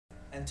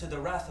and to the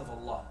wrath of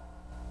Allah.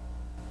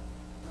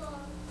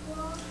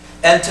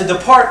 And to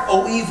depart,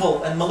 O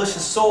evil and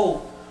malicious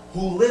soul,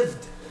 who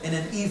lived in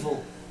an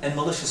evil and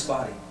malicious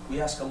body. We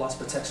ask Allah's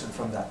protection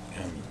from that.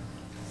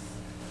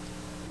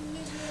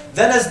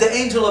 Then as the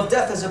angel of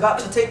death is about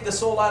to take the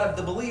soul out of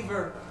the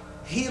believer,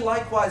 he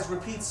likewise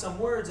repeats some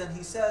words and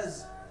he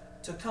says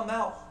to come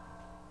out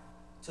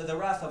to the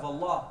wrath of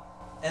Allah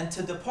and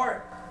to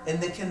depart in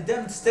the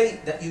condemned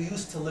state that you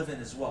used to live in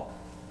as well.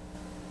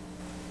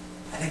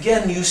 And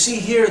again, you see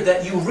here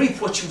that you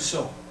reap what you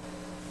sow.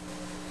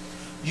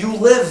 You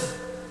live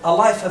a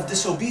life of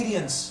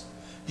disobedience.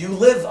 You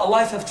live a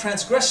life of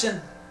transgression.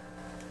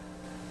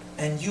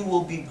 And you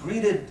will be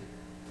greeted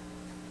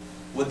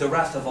with the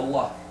wrath of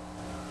Allah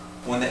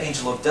when the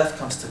angel of death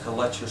comes to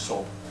collect your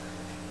soul.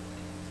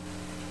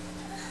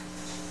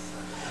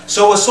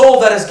 So a soul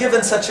that is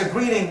given such a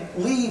greeting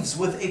leaves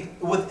with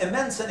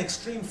immense and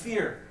extreme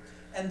fear.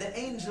 And the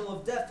angel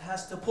of death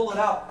has to pull it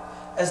out,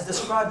 as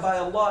described by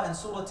Allah in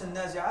Surah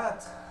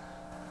An-Nazi'at.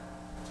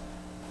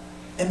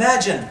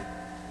 Imagine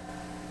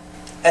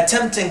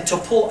attempting to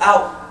pull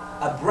out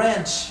a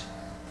branch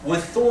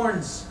with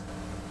thorns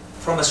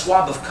from a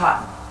swab of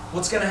cotton.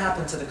 What's going to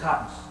happen to the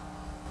cotton?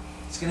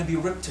 It's going to be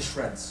ripped to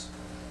shreds.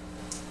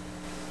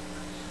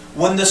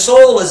 When the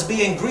soul is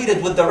being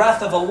greeted with the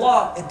wrath of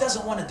Allah, it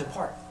doesn't want to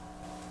depart.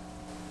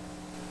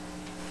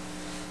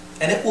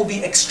 And it will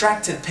be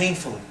extracted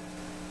painfully.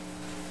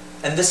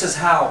 And this is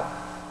how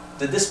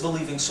the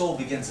disbelieving soul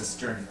begins its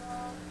journey.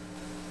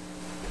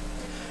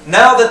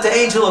 Now that the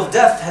angel of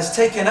death has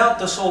taken out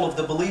the soul of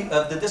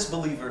the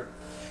disbeliever,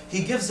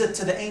 he gives it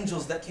to the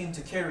angels that came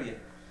to carry it.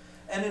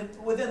 And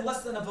within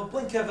less than a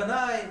blink of an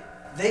eye,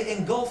 they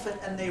engulf it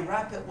and they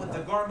wrap it with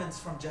the garments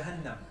from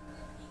Jahannam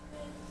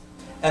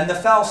and the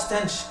foul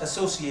stench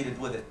associated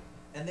with it.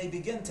 And they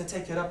begin to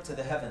take it up to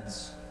the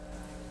heavens.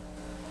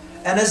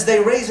 And as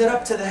they raise it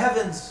up to the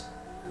heavens,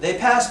 they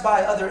pass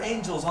by other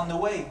angels on the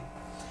way.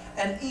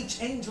 And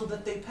each angel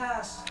that they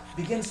pass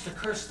begins to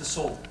curse the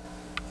soul.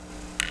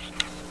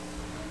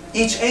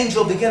 Each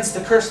angel begins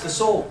to curse the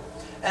soul.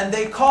 And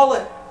they call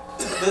it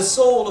the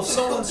soul of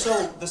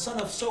so-and-so, the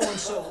son of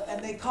so-and-so.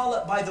 And they call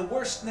it by the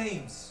worst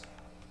names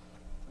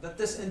that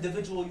this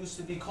individual used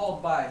to be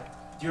called by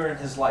during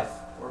his life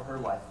or her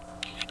life.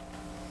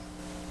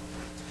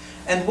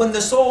 And when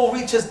the soul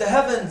reaches the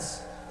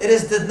heavens, it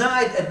is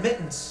denied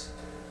admittance.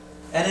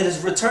 And it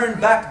is returned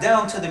back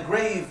down to the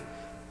grave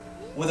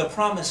with a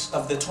promise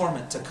of the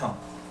torment to come,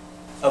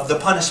 of the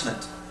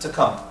punishment to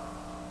come.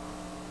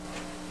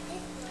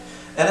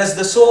 And as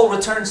the soul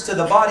returns to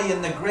the body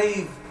in the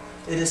grave,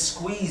 it is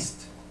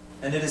squeezed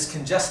and it is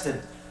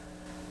congested.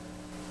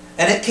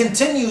 And it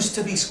continues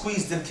to be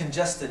squeezed and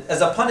congested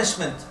as a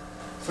punishment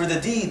for the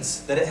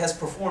deeds that it has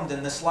performed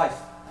in this life.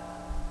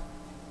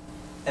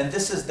 And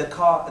this is the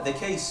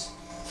case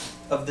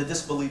of the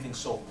disbelieving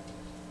soul.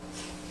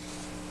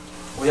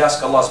 We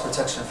ask Allah's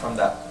protection from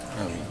that.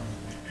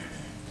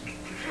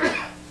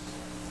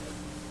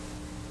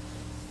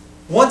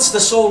 Once the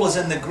soul is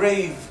in the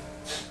grave,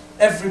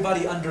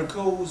 everybody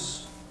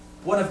undergoes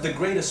one of the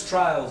greatest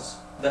trials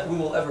that we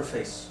will ever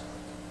face.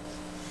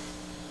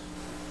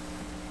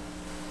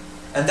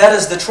 And that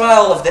is the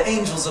trial of the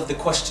angels of the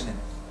questioning,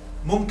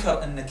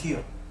 Munkar and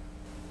Nakir.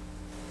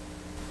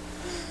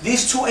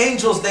 These two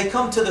angels, they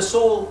come to the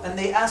soul and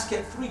they ask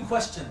it three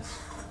questions.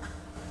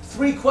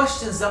 Three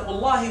questions that,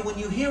 wallahi, when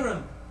you hear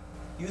them,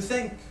 you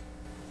think,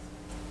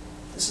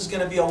 this is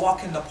going to be a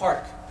walk in the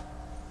park.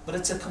 But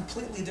it's a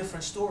completely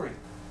different story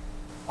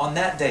on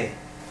that day.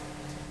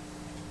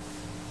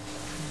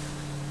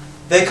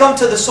 They come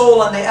to the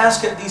soul and they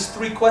ask it these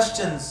three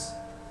questions.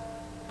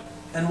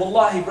 And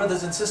wallahi,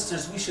 brothers and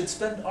sisters, we should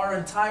spend our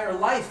entire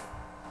life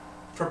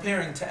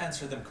preparing to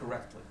answer them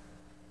correctly.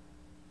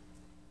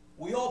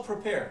 We all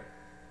prepare.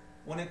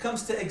 When it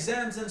comes to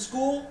exams in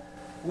school,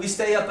 we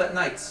stay up at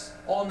nights,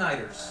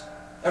 all-nighters.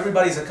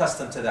 Everybody's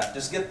accustomed to that.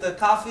 Just get the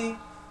coffee,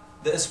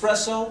 the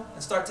espresso,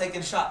 and start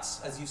taking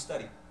shots as you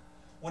study.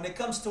 When it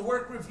comes to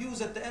work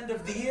reviews at the end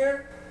of the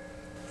year,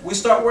 we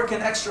start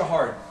working extra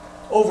hard,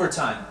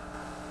 overtime,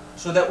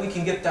 so that we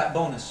can get that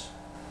bonus.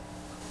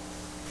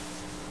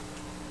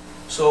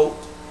 So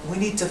we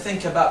need to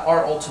think about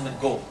our ultimate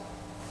goal,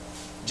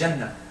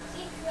 Jannah,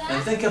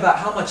 and think about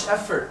how much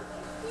effort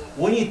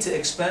we need to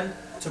expend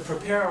to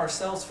prepare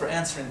ourselves for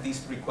answering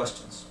these three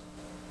questions.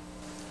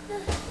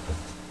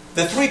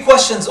 The three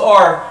questions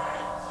are,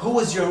 who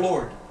is your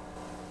Lord?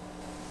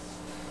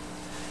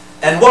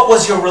 And what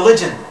was your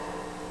religion?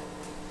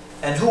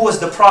 And who was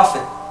the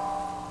prophet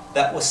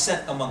that was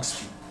sent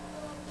amongst you?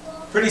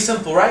 Pretty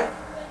simple, right?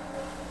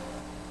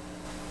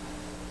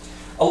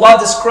 Allah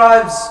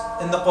describes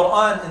in the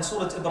Quran, in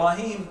Surah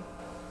Ibrahim,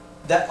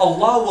 that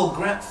Allah will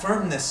grant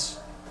firmness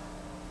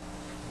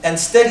and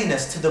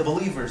steadiness to the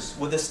believers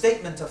with a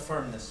statement of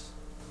firmness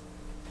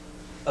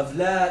of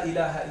La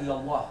ilaha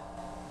illallah.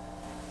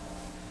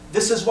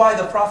 This is why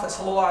the Prophet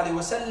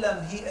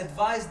ﷺ, he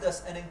advised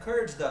us and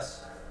encouraged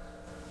us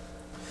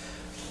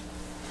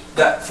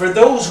that for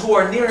those who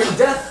are nearing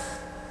death,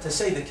 to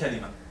say the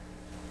kalima.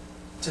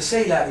 to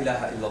say La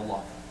ilaha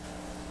illallah.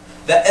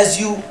 That as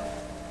you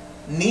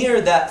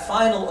near that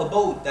final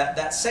abode,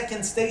 that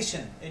second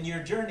station in your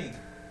journey,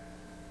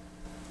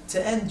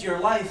 to end your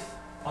life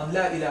on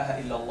La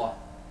ilaha illallah.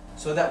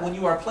 So that when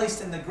you are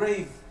placed in the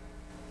grave,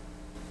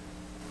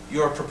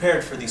 you are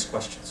prepared for these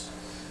questions.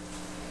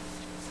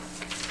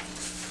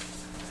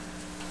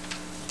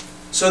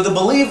 So the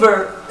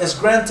believer is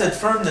granted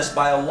firmness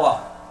by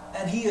Allah,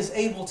 and he is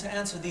able to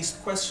answer these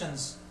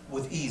questions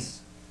with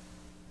ease.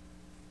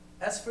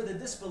 As for the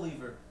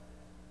disbeliever,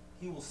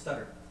 he will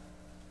stutter,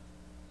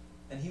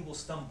 and he will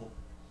stumble,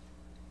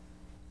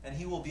 and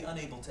he will be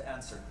unable to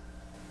answer.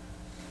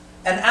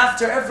 And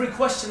after every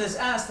question is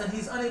asked and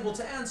he's unable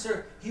to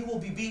answer, he will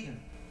be beaten,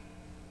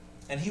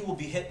 and he will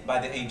be hit by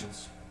the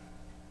angels.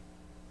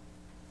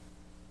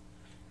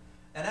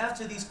 And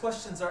after these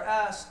questions are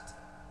asked,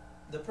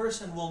 the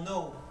person will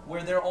know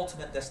where their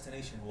ultimate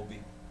destination will be.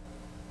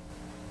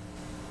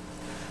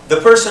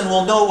 The person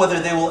will know whether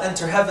they will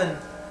enter heaven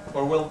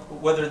or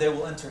whether they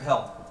will enter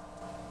hell.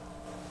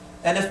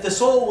 And if the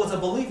soul was a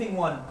believing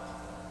one,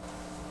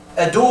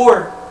 a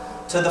door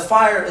to the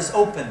fire is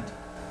opened.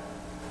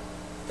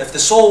 If the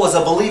soul was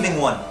a believing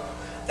one,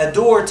 a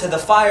door to the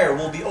fire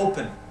will be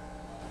opened.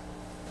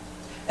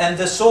 And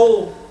the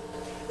soul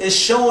is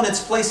shown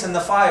its place in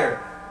the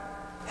fire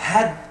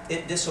had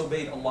it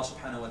disobeyed Allah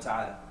subhanahu wa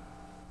ta'ala.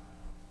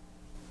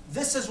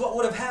 This is what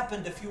would have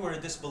happened if you were a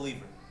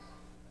disbeliever.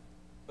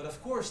 But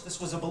of course, this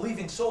was a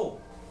believing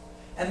soul.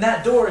 And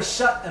that door is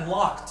shut and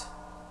locked.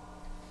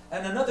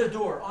 And another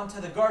door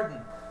onto the garden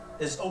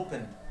is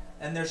opened,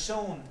 and they're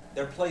shown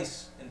their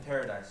place in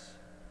paradise.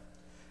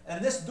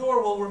 And this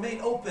door will remain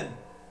open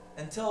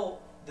until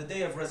the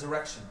day of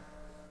resurrection.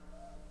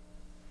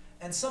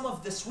 And some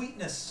of the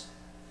sweetness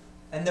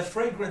and the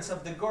fragrance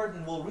of the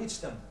garden will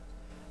reach them,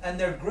 and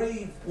their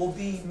grave will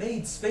be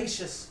made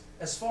spacious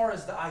as far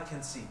as the eye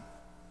can see.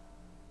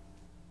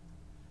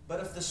 But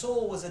if the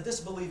soul was a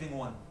disbelieving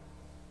one,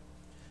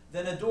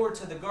 then a door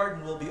to the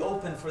garden will be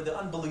open for the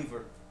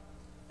unbeliever,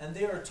 and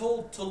they are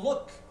told to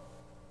look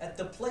at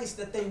the place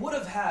that they would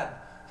have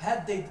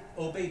had they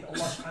obeyed Allah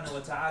subhanahu wa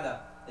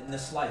ta'ala in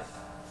this life.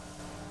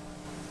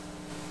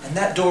 And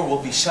that door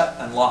will be shut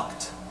and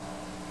locked,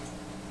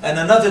 and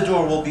another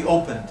door will be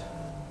opened.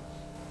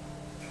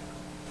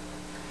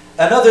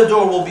 Another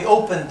door will be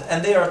opened,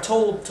 and they are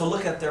told to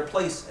look at their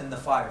place in the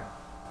fire.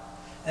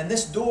 And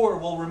this door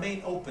will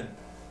remain open,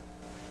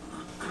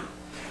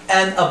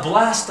 and a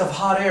blast of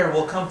hot air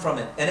will come from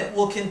it, and it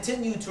will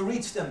continue to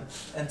reach them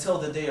until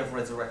the day of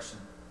resurrection.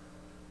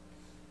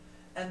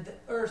 And the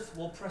earth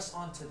will press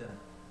onto them.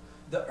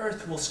 The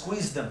earth will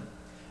squeeze them,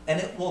 and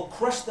it will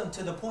crush them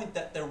to the point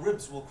that their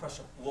ribs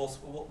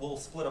will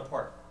split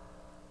apart.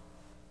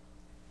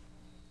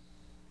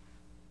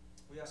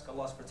 We ask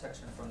Allah's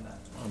protection from that.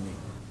 Ameen.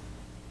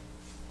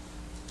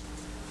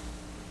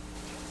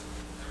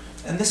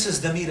 And this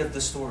is the meat of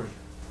the story.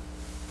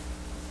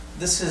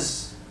 This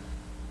is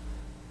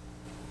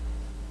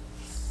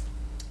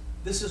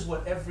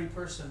what every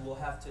person will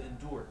have to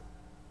endure,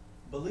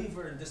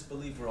 believer and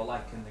disbeliever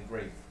alike, in the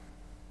grave.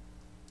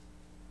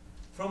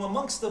 From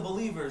amongst the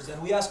believers,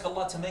 and we ask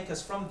Allah to make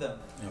us from them,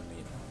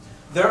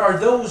 there are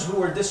those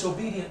who are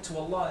disobedient to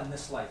Allah in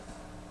this life.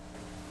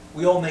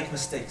 We all make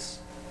mistakes,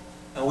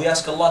 and we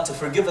ask Allah to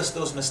forgive us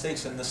those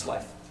mistakes in this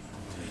life.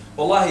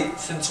 Wallahi,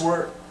 since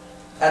we're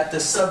at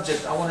this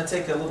subject, I want to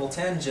take a little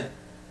tangent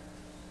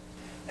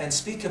and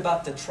speak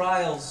about the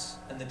trials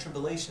and the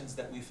tribulations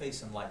that we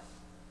face in life.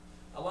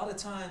 A lot of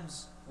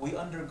times we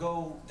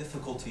undergo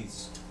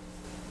difficulties.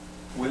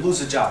 We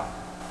lose a job.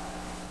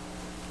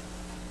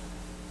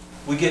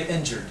 We get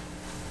injured.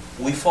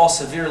 We fall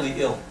severely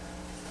ill.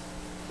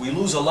 We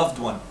lose a loved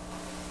one.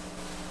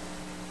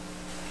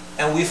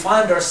 And we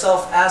find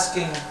ourselves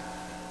asking,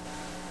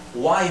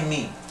 why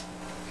me?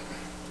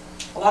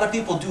 A lot of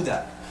people do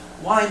that.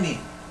 Why me?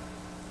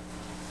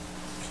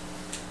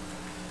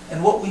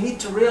 And what we need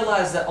to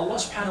realize that Allah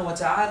subhanahu wa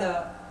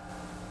ta'ala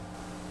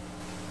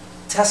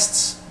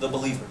tests the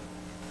believer.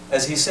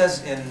 As He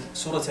says in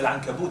Surah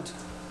Al-Ankabut,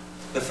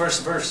 the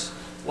first verse,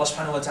 Allah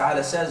subhanahu wa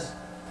ta'ala says,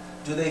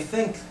 do they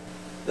think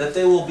that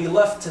they will be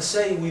left to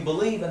say we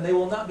believe and they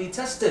will not be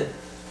tested?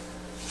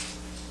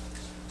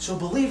 So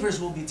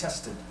believers will be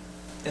tested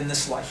in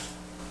this life.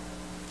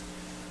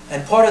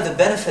 And part of the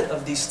benefit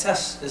of these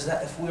tests is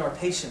that if we are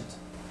patient,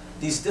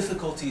 these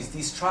difficulties,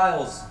 these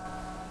trials,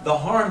 the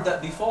harm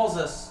that befalls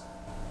us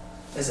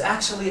is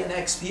actually an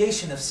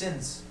expiation of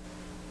sins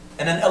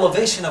and an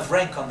elevation of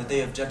rank on the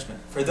Day of Judgment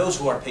for those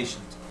who are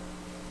patient.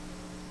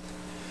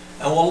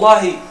 And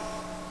wallahi,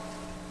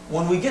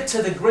 when we get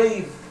to the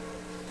grave,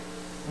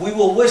 we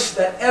will wish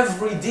that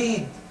every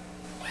deed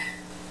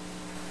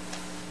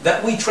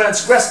that we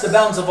transgressed the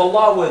bounds of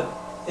Allah with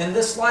in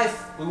this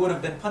life, we would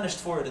have been punished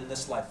for it in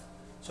this life,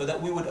 so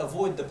that we would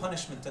avoid the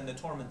punishment and the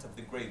torment of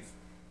the grave.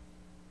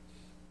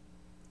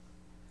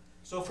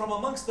 So from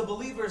amongst the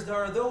believers, there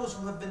are those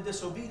who have been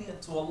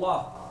disobedient to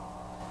Allah.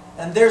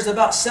 And there's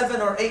about 7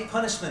 or 8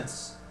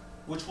 punishments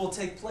which will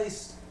take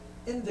place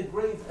in the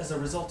grave as a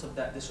result of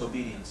that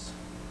disobedience.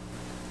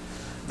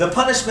 The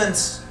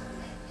punishments,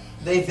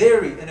 they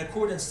vary in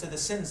accordance to the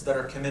sins that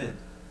are committed.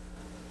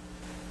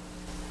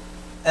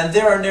 And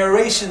there are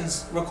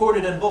narrations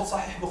recorded in both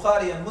Sahih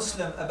Bukhari and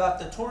Muslim about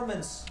the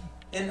torments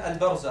in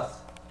Al-Barzakh.